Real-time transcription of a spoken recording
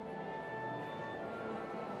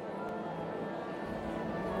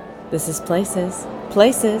This is Places.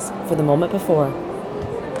 Places for the moment before.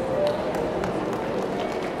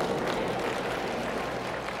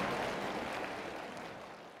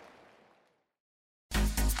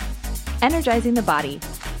 Energizing the body,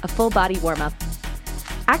 a full-body warm-up.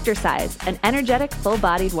 Actorcize, an energetic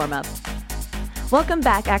full-bodied warm-up. Welcome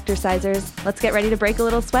back, Actorcizers. Let's get ready to break a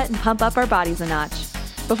little sweat and pump up our bodies a notch.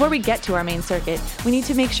 Before we get to our main circuit, we need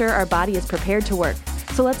to make sure our body is prepared to work.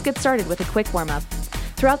 So let's get started with a quick warm-up.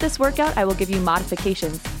 Throughout this workout, I will give you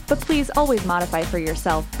modifications, but please always modify for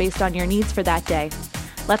yourself based on your needs for that day.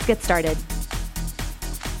 Let's get started.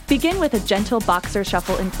 Begin with a gentle boxer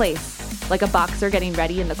shuffle in place, like a boxer getting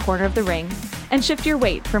ready in the corner of the ring, and shift your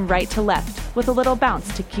weight from right to left with a little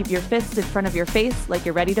bounce to keep your fists in front of your face like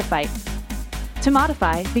you're ready to fight. To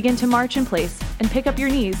modify, begin to march in place and pick up your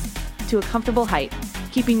knees to a comfortable height,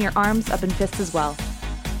 keeping your arms up in fists as well.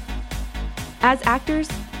 As actors,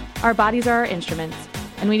 our bodies are our instruments,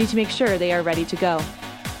 and we need to make sure they are ready to go.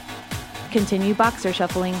 Continue boxer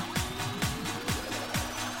shuffling.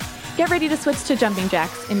 Get ready to switch to jumping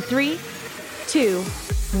jacks in 3, 2,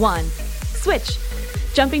 1. Switch.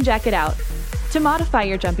 Jumping jack it out. To modify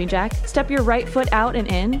your jumping jack, step your right foot out and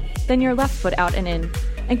in, then your left foot out and in,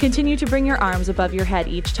 and continue to bring your arms above your head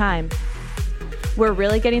each time. We're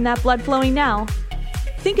really getting that blood flowing now.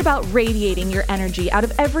 Think about radiating your energy out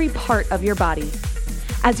of every part of your body.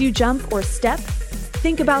 As you jump or step,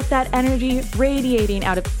 think about that energy radiating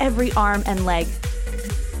out of every arm and leg.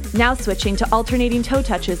 Now switching to alternating toe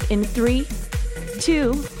touches in 3,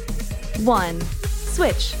 2, 1.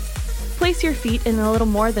 Switch. Place your feet in a little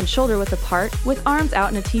more than shoulder width apart with arms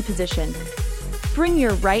out in a T position. Bring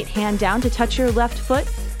your right hand down to touch your left foot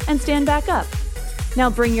and stand back up. Now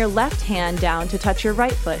bring your left hand down to touch your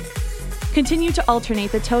right foot. Continue to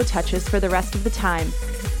alternate the toe touches for the rest of the time.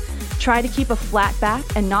 Try to keep a flat back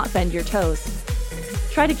and not bend your toes.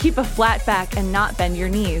 Try to keep a flat back and not bend your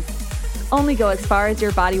knees. Only go as far as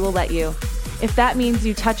your body will let you. If that means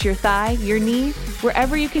you touch your thigh, your knee,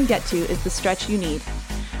 wherever you can get to is the stretch you need.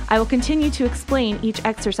 I will continue to explain each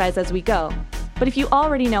exercise as we go, but if you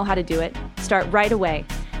already know how to do it, start right away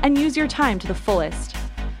and use your time to the fullest.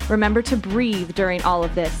 Remember to breathe during all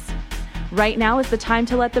of this. Right now is the time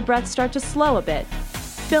to let the breath start to slow a bit,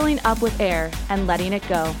 filling up with air and letting it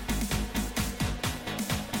go.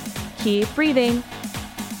 Keep breathing.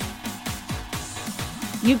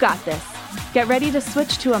 You got this. Get ready to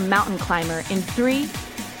switch to a mountain climber in 3,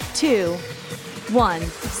 2, 1.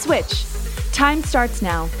 Switch. Time starts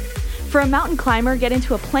now. For a mountain climber, get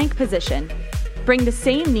into a plank position. Bring the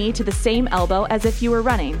same knee to the same elbow as if you were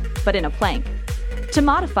running, but in a plank. To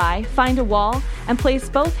modify, find a wall and place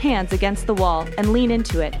both hands against the wall and lean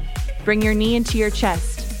into it. Bring your knee into your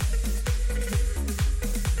chest.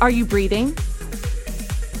 Are you breathing?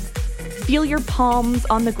 Feel your palms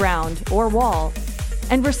on the ground or wall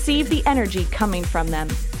and receive the energy coming from them.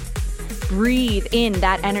 Breathe in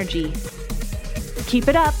that energy. Keep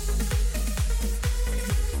it up.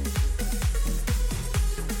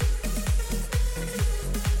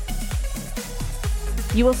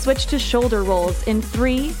 You will switch to shoulder rolls in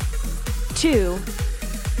 3, 2,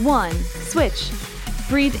 1. Switch.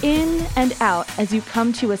 Breathe in and out as you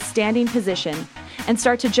come to a standing position and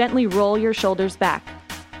start to gently roll your shoulders back.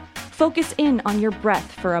 Focus in on your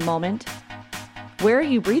breath for a moment. Where are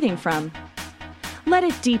you breathing from? Let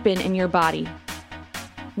it deepen in your body.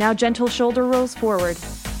 Now gentle shoulder rolls forward.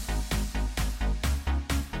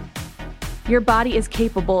 Your body is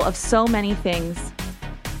capable of so many things,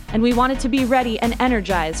 and we want it to be ready and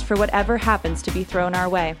energized for whatever happens to be thrown our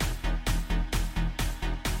way.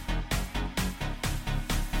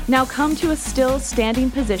 Now come to a still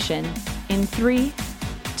standing position in 3,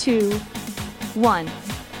 2, 1.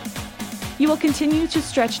 You will continue to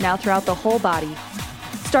stretch now throughout the whole body.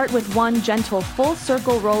 Start with one gentle full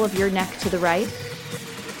circle roll of your neck to the right.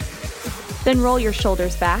 Then roll your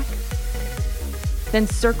shoulders back. Then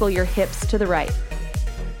circle your hips to the right.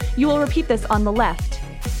 You will repeat this on the left.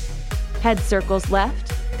 Head circles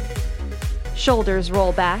left. Shoulders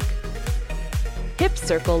roll back. Hips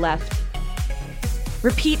circle left.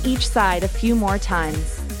 Repeat each side a few more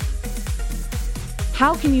times.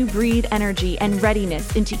 How can you breathe energy and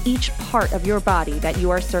readiness into each part of your body that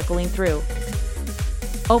you are circling through?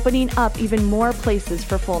 Opening up even more places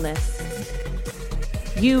for fullness.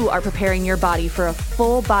 You are preparing your body for a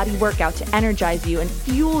full body workout to energize you and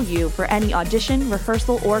fuel you for any audition,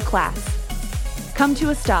 rehearsal, or class. Come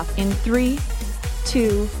to a stop in 3,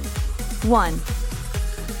 2, 1.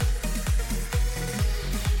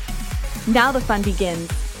 Now the fun begins.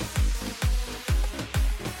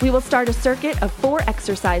 We will start a circuit of 4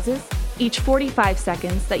 exercises, each 45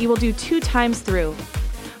 seconds, that you will do 2 times through.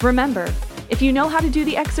 Remember, if you know how to do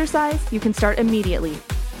the exercise, you can start immediately.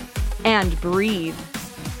 And breathe.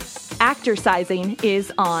 Actorcizing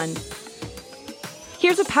is on.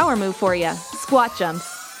 Here's a power move for you. Squat jumps.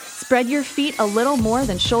 Spread your feet a little more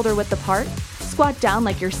than shoulder width apart. Squat down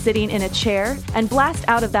like you're sitting in a chair and blast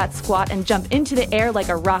out of that squat and jump into the air like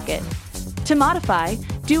a rocket. To modify,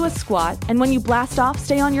 do a squat, and when you blast off,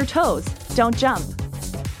 stay on your toes. Don't jump.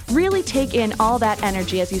 Really take in all that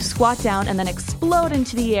energy as you squat down and then explode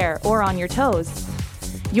into the air or on your toes.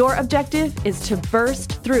 Your objective is to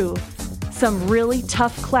burst through some really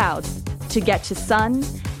tough clouds to get to sun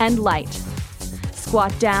and light.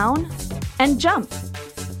 Squat down and jump.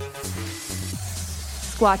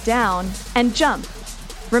 Squat down and jump.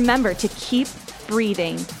 Remember to keep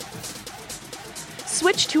breathing.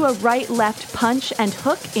 Switch to a right-left punch and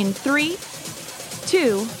hook in 3,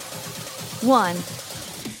 2, 1.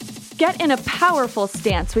 Get in a powerful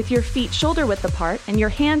stance with your feet shoulder-width apart and your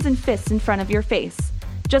hands and fists in front of your face,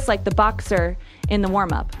 just like the boxer in the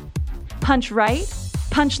warm-up. Punch right,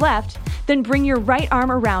 punch left, then bring your right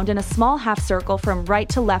arm around in a small half circle from right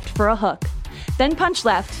to left for a hook. Then punch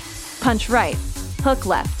left, punch right, hook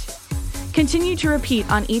left. Continue to repeat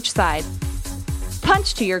on each side.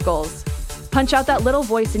 Punch to your goals. Punch out that little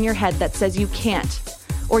voice in your head that says you can't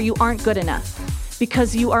or you aren't good enough,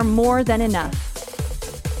 because you are more than enough.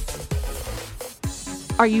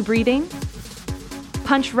 Are you breathing?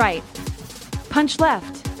 Punch right, punch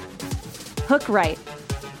left, hook right,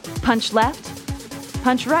 punch left,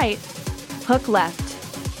 punch right, hook left.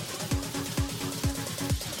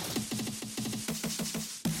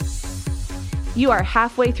 You are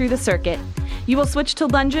halfway through the circuit. You will switch to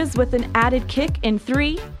lunges with an added kick in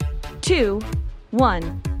 3, 2,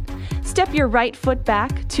 1. Step your right foot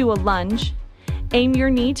back to a lunge. Aim your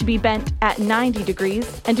knee to be bent at 90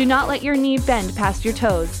 degrees and do not let your knee bend past your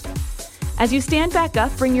toes. As you stand back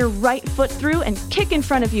up, bring your right foot through and kick in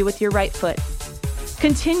front of you with your right foot.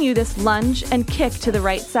 Continue this lunge and kick to the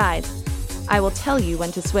right side. I will tell you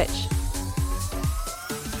when to switch.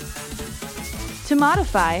 To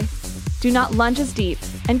modify, do not lunge as deep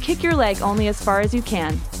and kick your leg only as far as you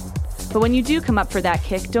can. But when you do come up for that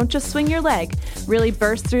kick, don't just swing your leg, really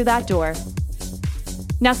burst through that door.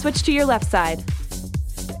 Now switch to your left side.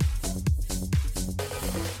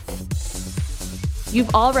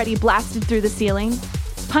 You've already blasted through the ceiling,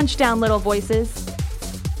 punch down little voices,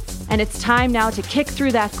 and it's time now to kick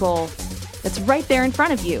through that goal that's right there in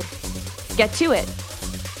front of you. Get to it.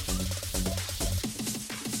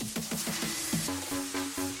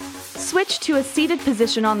 Switch to a seated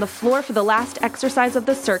position on the floor for the last exercise of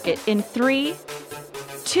the circuit in 3,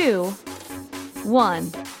 2,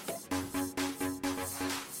 1.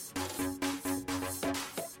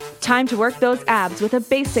 Time to work those abs with a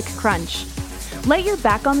basic crunch. Lay your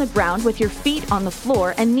back on the ground with your feet on the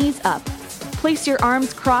floor and knees up. Place your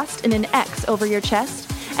arms crossed in an X over your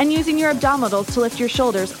chest and using your abdominals to lift your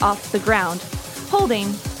shoulders off the ground, holding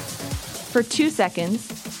for 2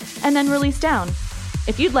 seconds and then release down.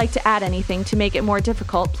 If you'd like to add anything to make it more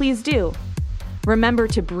difficult, please do. Remember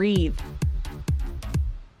to breathe.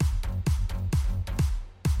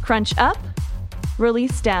 Crunch up,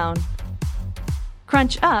 release down.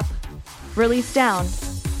 Crunch up, release down.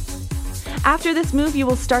 After this move, you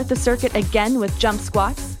will start the circuit again with jump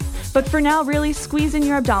squats, but for now, really squeeze in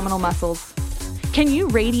your abdominal muscles. Can you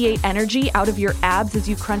radiate energy out of your abs as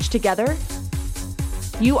you crunch together?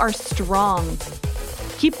 You are strong.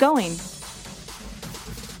 Keep going.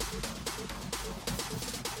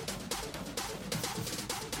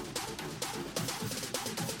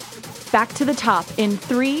 Back to the top in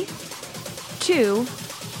 3, 2,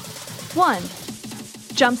 1.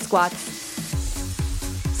 Jump squats.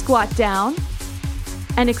 Squat down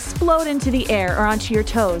and explode into the air or onto your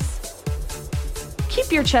toes.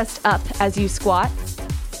 Keep your chest up as you squat.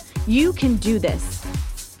 You can do this.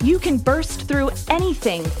 You can burst through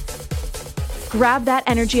anything. Grab that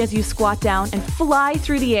energy as you squat down and fly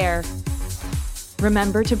through the air.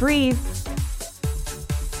 Remember to breathe.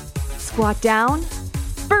 Squat down,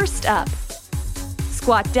 burst up.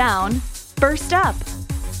 Squat down, burst up.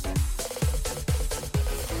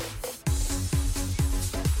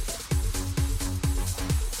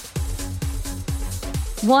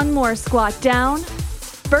 One more squat down,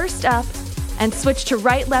 burst up, and switch to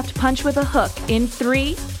right-left punch with a hook in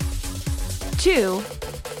 3, 2,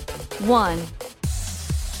 1.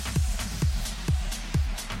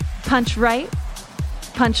 Punch right,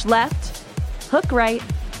 punch left, hook right,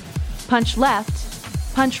 punch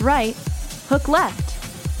left, punch right, hook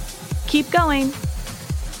left. Keep going.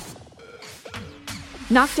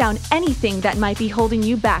 Knock down anything that might be holding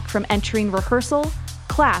you back from entering rehearsal,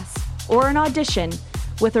 class, or an audition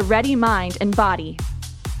with a ready mind and body.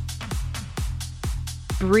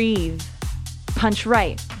 Breathe. Punch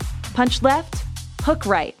right. Punch left. Hook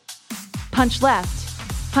right. Punch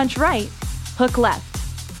left. Punch right. Hook left.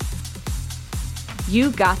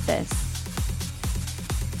 You got this.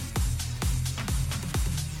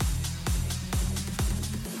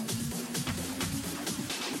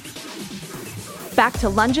 Back to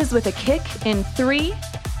lunges with a kick in 3,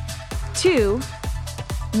 2,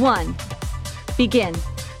 1. Begin.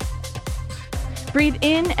 Breathe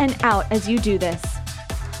in and out as you do this.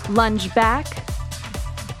 Lunge back,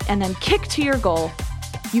 and then kick to your goal.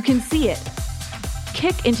 You can see it.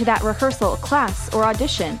 Kick into that rehearsal, class, or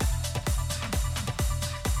audition.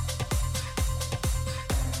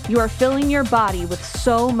 You are filling your body with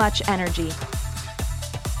so much energy.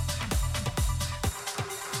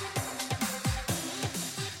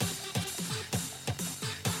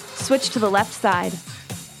 Switch to the left side.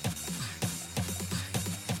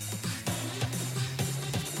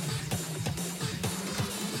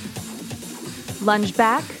 Lunge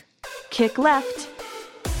back, kick left.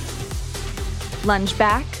 Lunge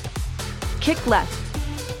back, kick left.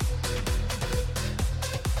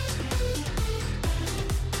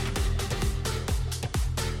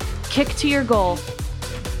 Kick to your goal.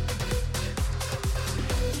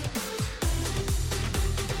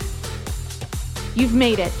 You've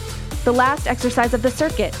made it. The last exercise of the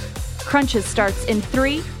circuit. Crunches starts in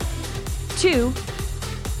 3, 2,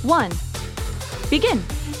 1. Begin.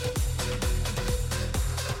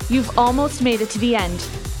 You've almost made it to the end.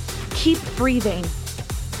 Keep breathing.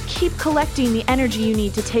 Keep collecting the energy you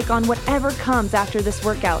need to take on whatever comes after this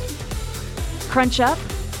workout. Crunch up,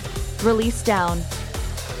 release down.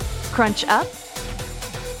 Crunch up,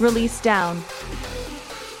 release down.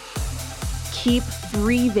 Keep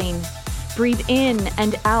breathing. Breathe in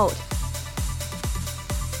and out.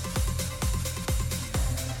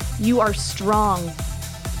 You are strong.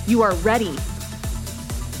 You are ready.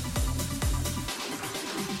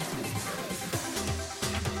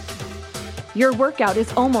 Your workout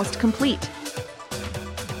is almost complete.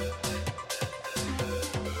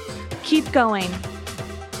 Keep going.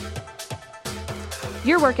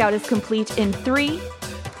 Your workout is complete in 3,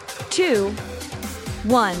 2,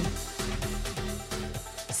 1.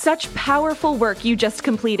 Such powerful work you just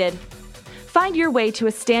completed. Find your way to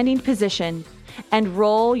a standing position and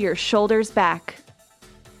roll your shoulders back.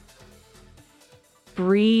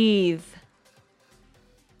 Breathe.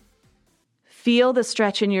 Feel the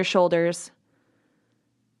stretch in your shoulders.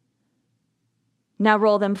 Now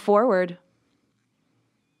roll them forward.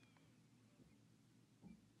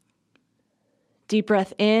 Deep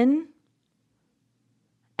breath in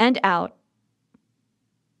and out.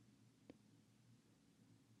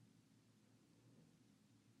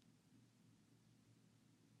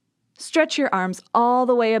 Stretch your arms all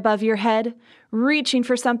the way above your head, reaching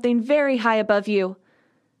for something very high above you.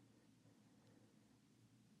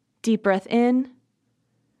 Deep breath in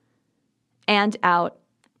and out.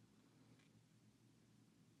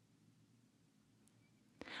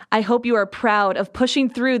 I hope you are proud of pushing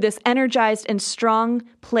through this energized and strong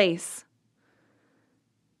place.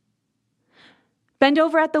 Bend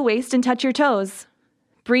over at the waist and touch your toes.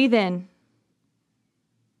 Breathe in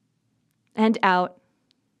and out.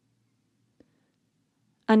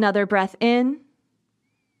 Another breath in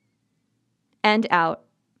and out.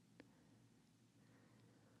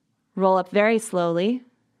 Roll up very slowly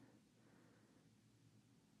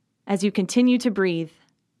as you continue to breathe.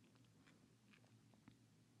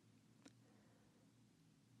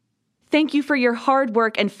 Thank you for your hard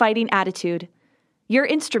work and fighting attitude. Your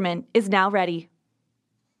instrument is now ready.